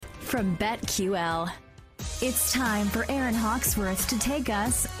from BetQL. It's time for Aaron Hawksworth to take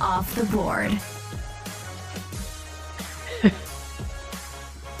us off the board.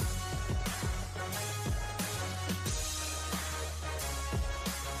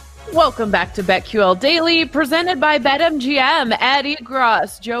 Welcome back to BetQL Daily, presented by BetMGM. Eddie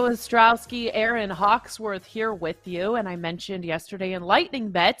Gross, Joe Ostrowski, Aaron Hawksworth here with you. And I mentioned yesterday in Lightning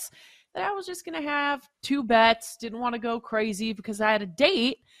Bets that I was just going to have 2 bets. Didn't want to go crazy because I had a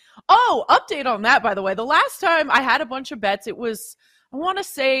date. Oh, update on that, by the way. The last time I had a bunch of bets, it was, I want to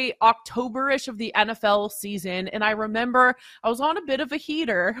say, October-ish of the NFL season. And I remember I was on a bit of a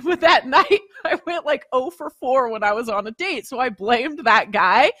heater, but that night I went like 0 for 4 when I was on a date. So I blamed that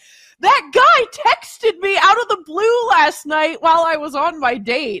guy. That guy texted me out of the blue last night while I was on my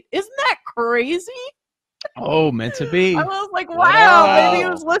date. Isn't that crazy? Oh, meant to be. I was like, wow, maybe he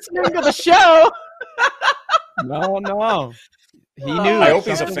was listening to the show. No. He knew. I hope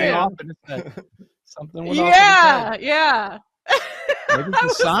he's a fan. Something went Yeah. Maybe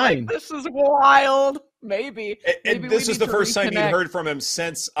it's a sign. Like, this is wild. Maybe this is the first time you'd heard from him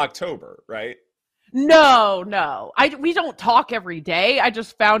since October, right? No. We don't talk every day. I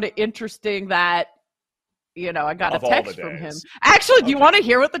just found it interesting that, I got a text from him. Actually, do you want to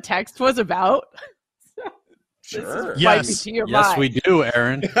hear what the text was about? Sure. Yes, we do,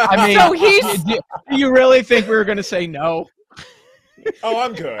 Aaron. I mean, do you really think we were going to say no? Oh,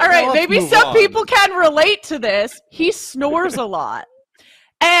 I'm good. All right, maybe some people can relate to this. He snores a lot.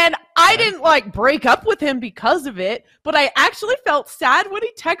 And I didn't break up with him because of it, but I actually felt sad when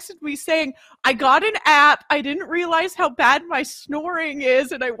he texted me saying, I got an app. I didn't realize how bad my snoring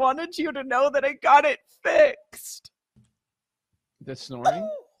is, and I wanted you to know that I got it fixed. The snoring?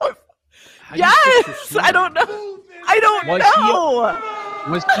 Yes! I don't know.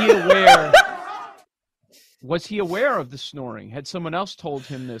 Was he aware? Was he aware of the snoring? Had someone else told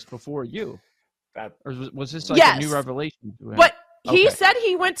him this before you? Or was this a new revelation to him? But he said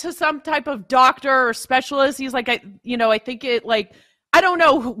he went to some type of doctor or specialist. He's like, I think it I don't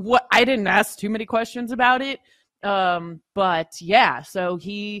know what, I didn't ask too many questions about it. But yeah, so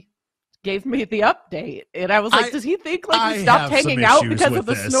he gave me the update. And I was like, does he think we stopped hanging out because of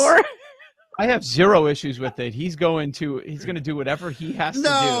the snore? I have 0 issues with it. He's going to do whatever he has to do.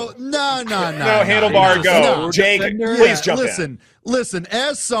 No, handlebar, go. Jake, please jump in. Listen,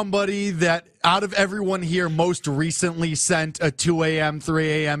 as somebody that out of everyone here most recently sent a 2 a.m., 3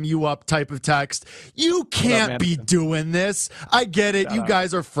 a.m. you up type of text, you can't be doing this. I get it. You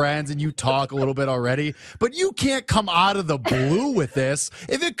guys are friends and you talk a little bit already, but you can't come out of the blue with this.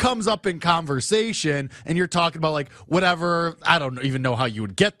 If it comes up in conversation and you're talking about whatever, I don't even know how you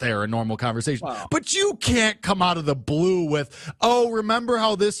would get there in normal conversation, but you can't come out of the blue with, oh, remember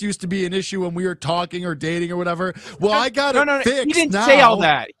how this used to be an issue when we were talking or dating or whatever? Well, I got it fixed. He didn't now. say all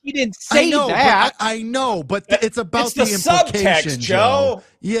that. He didn't say that. I know, but it's about the implication, subtext, Joe.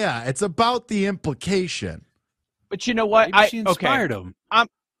 Yeah, it's about the implication. But you know what? Maybe she inspired him. I'm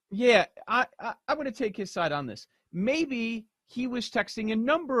going to take his side on this. Maybe he was texting a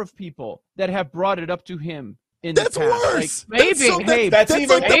number of people that have brought it up to him. That's worse. That's even like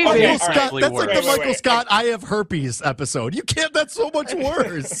the Michael Scott. worse. That's like the Michael Scott "I have herpes" episode. You can't. That's so much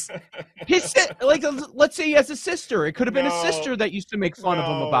worse. Let's say he has a sister. It could have been a sister that used to make fun of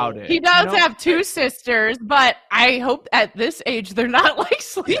him about it. He does have 2 sisters, but I hope at this age they're not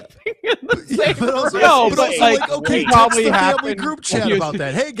sleeping in the same room. Okay, text the family group chat about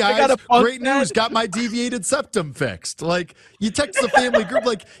that. Hey guys, great news! Got my deviated septum fixed. You text the family group.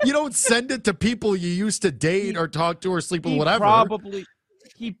 You don't send it to people you used to date or talk to or sleep with, whatever.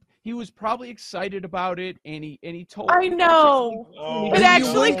 He was probably excited about it, and he told. I know. It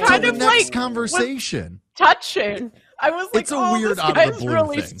actually kind of conversation was touching. I was like, it's a weird this out guy's of the blue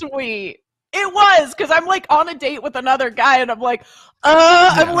really thing. sweet. It was, because I'm on a date with another guy, and I'm like,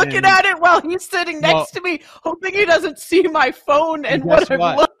 I'm looking at it while he's sitting next to me, hoping he doesn't see my phone and what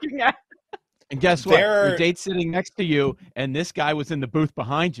I'm looking at. And guess what? Your date's sitting next to you, and this guy was in the booth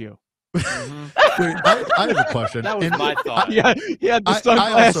behind you. Mm-hmm. Wait, I have a question. That was my thought. He had the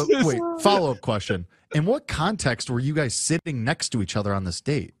sunglasses. Follow-up question. In what context were you guys sitting next to each other on this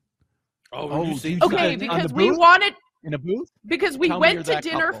date? Okay, because we wanted... In a booth? Because we went to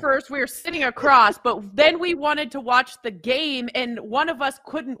dinner first. We were sitting across, but then we wanted to watch the game, and one of us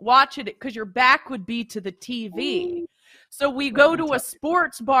couldn't watch it because your back would be to the TV. So we go to a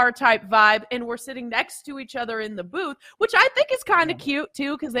sports bar type vibe, and we're sitting next to each other in the booth, which I think is kind of cute,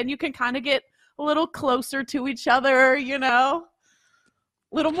 too, because then you can kind of get a little closer to each other, a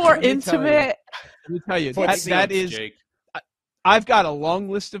little more intimate. Let me tell you, that is... I've got a long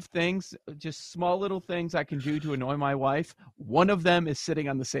list of things, just small little things I can do to annoy my wife. One of them is sitting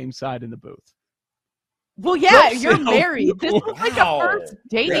on the same side in the booth. Well, yeah, you're married. This is like a first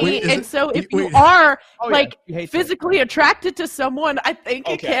date, and so if you are physically attracted to someone, I think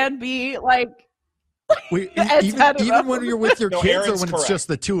it can be like. Even when you're with your kids, or when it's just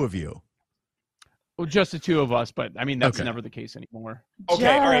the two of you. Well, just the two of us, but I mean that's never the case anymore.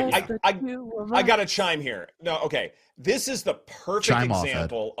 Okay, all right. I got to chime here. No, okay. This is the perfect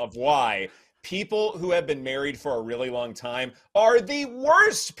example of why people who have been married for a really long time are the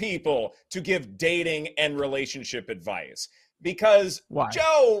worst people to give dating and relationship advice. Because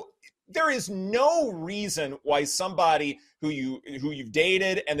Joe, there is no reason why somebody who you've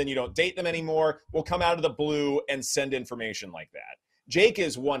dated and then you don't date them anymore will come out of the blue and send information like that. Jake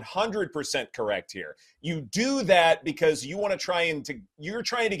is 100% correct here. You do that because you want to you're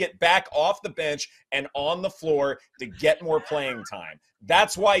trying to get back off the bench and on the floor to get more playing time.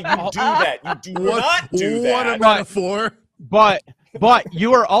 That's why you do that. You do not do that. What a metaphor. But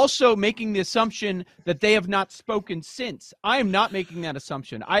you are also making the assumption that they have not spoken since. I am not making that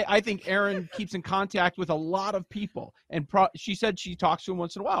assumption. I think Erin keeps in contact with a lot of people, and she said she talks to him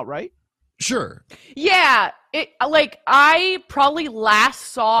once in a while, right? Sure. Yeah, I probably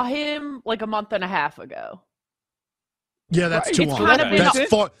last saw him like a month and a half ago. Yeah, that's too long. That's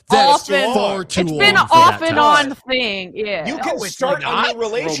far too long. It's been an off and on thing. Yeah, you can start a new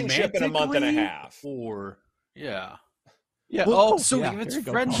relationship in a month and a half. Yeah. Well, if it's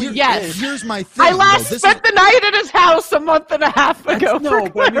friendly. Here's my thing. I last spent the night at his house a month and a half ago.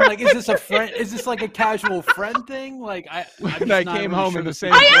 But I mean, like, is this a friend? Is this like a casual friend thing? Like, I came home in the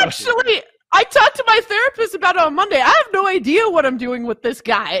same. I talked to my therapist about it on Monday. I have no idea what I'm doing with this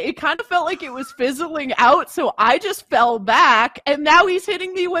guy. It kind of felt like it was fizzling out, so I just fell back, and now he's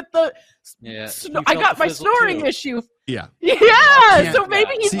hitting me with the. I got my snoring issue. Yeah. So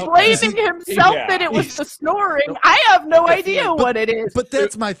maybe he's blaming himself that it was the snoring. I have no idea what it is. But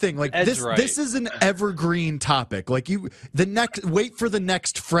that's my thing. Like this is an evergreen topic. Like wait for the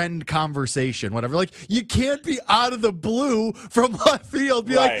next friend conversation, whatever. Like you can't be out of the blue from left field.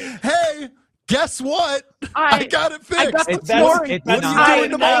 Be like, hey, guess what? I got it fixed. I got the snoring. That's not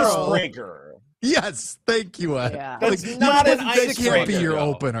an icebreaker. Yes, thank you, Ed. Yeah. That's not an icebreaker. That can't be your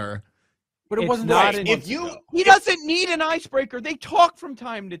opener. But it wasn't right. He doesn't need an icebreaker. They talk from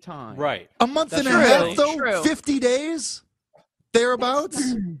time to time. Right. A month and a half, though? True. 50 days?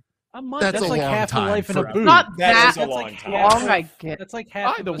 Thereabouts? A month. That's a like long half time the life in a booth. Not that is that a long time. long, I get. That's like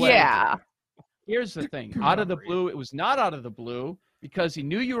half the way. Yeah. Here's the thing. Out of the blue, it was not out of the blue because he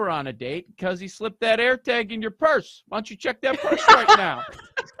knew you were on a date because he slipped that air tag in your purse. Why don't you check that purse right now?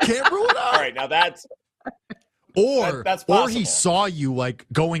 Can't rule it out. All right, now that's... Or he saw you like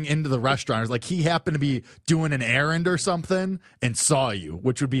going into the restaurant. It's like he happened to be doing an errand or something and saw you,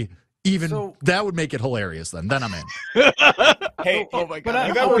 which would be that would make it hilarious. Then I'm in. Hey, oh my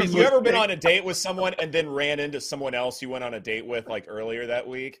God! You ever been on a date with someone and then ran into someone else you went on a date with like earlier that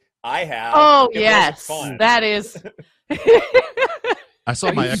week? I have. Oh yes, that is. I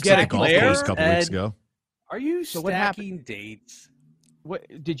saw my ex at a golf course a couple weeks ago. Are you stacking dates? What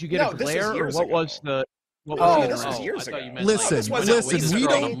did you get a glare or what was the? This was years ago. Listen.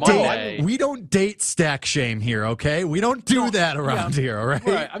 We don't date stack shame here, okay? We don't do that around here, all right?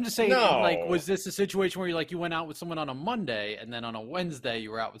 Right. I'm just saying, like, was this a situation where you went out with someone on a Monday and then on a Wednesday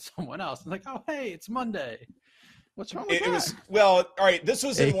you were out with someone else? And like, oh hey, it's Monday. What's wrong with that? It was all right. This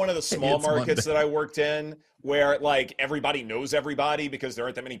was in one of the small markets that I worked in, where like everybody knows everybody because there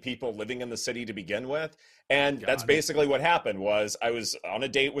aren't that many people living in the city to begin with. And that's basically what happened. Was I was on a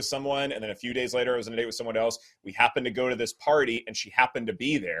date with someone, and then a few days later I was on a date with someone else. We happened to go to this party, and she happened to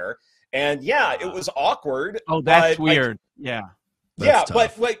be there. And it was awkward. Oh, that's weird.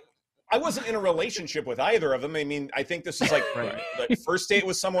 But like, I wasn't in a relationship with either of them. I mean, I think this is like the first date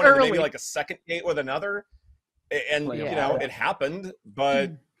with someone, and maybe like a second date with another. And it happened,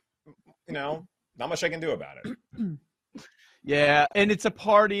 but not much I can do about it. Yeah, and it's a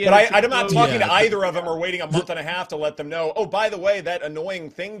party. But I'm not talking to either of them or waiting a month and a half to let them know, oh, by the way, that annoying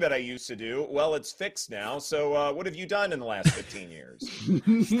thing that I used to do, well, it's fixed now. So what have you done in the last 15 years?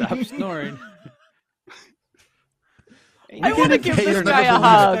 Stop snoring. I want to give this guy a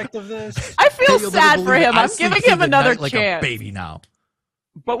hug. I feel sad for him. I'm giving him another chance. Like a baby now.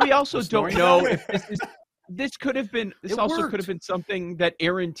 But we also don't know if this could have been. This also could have been something that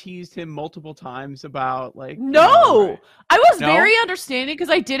Erin teased him multiple times about. Like, I was very understanding because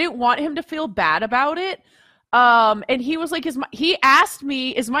I didn't want him to feel bad about it. And he was like, he asked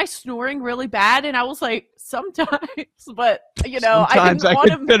me, is my snoring really bad? And I was like, sometimes, but sometimes I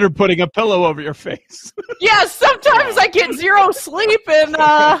consider putting a pillow over your face. Yeah, sometimes I get zero sleep, and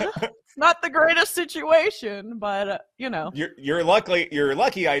it's not the greatest situation, but you're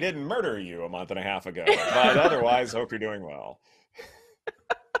lucky I didn't murder you a month and a half ago, but otherwise, hope you're doing well.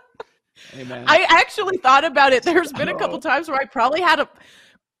 Amen. I actually thought about it. There's been a couple times where I probably had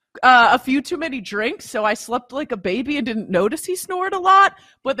a few too many drinks, so I slept like a baby and didn't notice he snored a lot.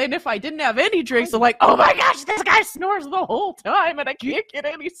 But then if I didn't have any drinks, I'm like, oh my gosh, this guy snores the whole time and I can't get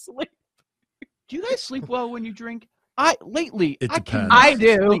any sleep. Do you guys sleep well when you drink? I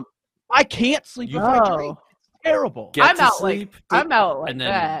do. I can't sleep if I drink. It's terrible. I'm out like and then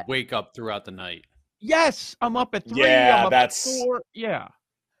that. Wake up throughout the night. Yes, I'm up at 3. Yeah, I'm up at 4. Yeah.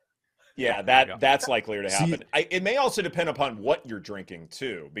 Yeah, that's likelier to happen. It may also depend upon what you're drinking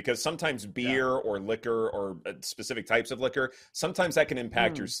too, because sometimes beer or liquor or specific types of liquor, sometimes that can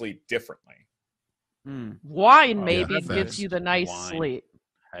impact your sleep differently. Wine maybe gives you the nice sleep.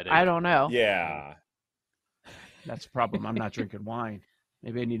 Headache. I don't know. Yeah. That's the problem. I'm not drinking wine.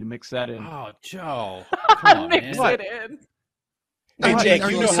 Maybe I need to mix that in. Oh, Joe. Come on, mix it in. Hey, Jake,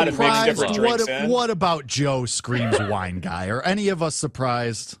 you know how to mix different drinks in. What about Joe screams wine guy? Are any of us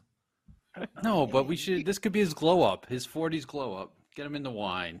surprised? No, but we should. This could be his glow up, his 40s glow up. Get him into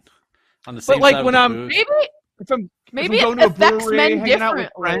wine on the same. But like side when of I'm if I'm going to a brewery, hanging out with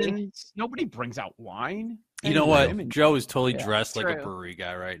friends, nobody brings out wine. You know what? Joe is totally dressed like a brewery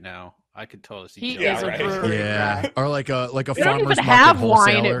guy right now. I could totally see. He is a brewery guy. Or like a we farmer's don't even market have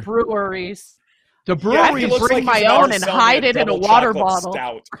wine wholesaler. at breweries. The breweries bring my own and hide it in a water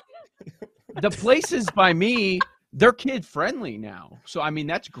bottle. The places by me, they're kid friendly now, so I mean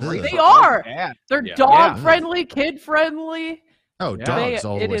that's great. They are. They're dog friendly, kid friendly. Oh, dogs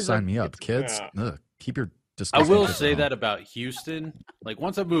always sign me up. Kids, keep your disgusting. I will say that about Houston. Like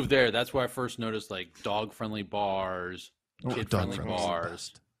once I moved there, that's where I first noticed like dog friendly bars, kid friendly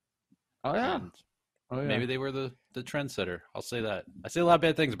bars. Oh yeah. Maybe they were the trendsetter. I'll say that. I say a lot of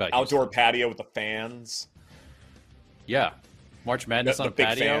bad things about outdoor Houston. Patio with the fans. Yeah, March Madness on the big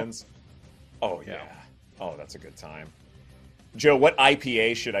patio. Fans. Oh yeah. Oh, that's a good time. Joe, what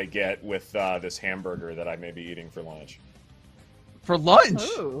IPA should I get with this hamburger that I may be eating for lunch? For lunch?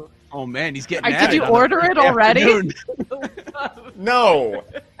 Ooh. Oh man, he's getting. Did you order it already? No,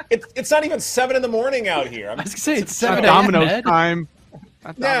 it's not even 7 a.m. out here. I was gonna say it's 7 Domino's time.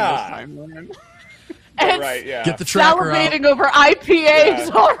 Yeah. Right. Yeah. Get the tracker salivating over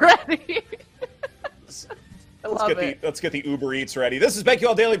IPAs already. Let's get the Uber Eats ready. This is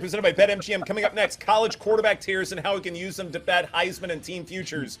BetQL Daily presented by BetMGM. Coming up next, college quarterback tiers and how we can use them to bet Heisman and team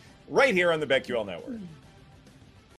futures right here on the BetQL Network.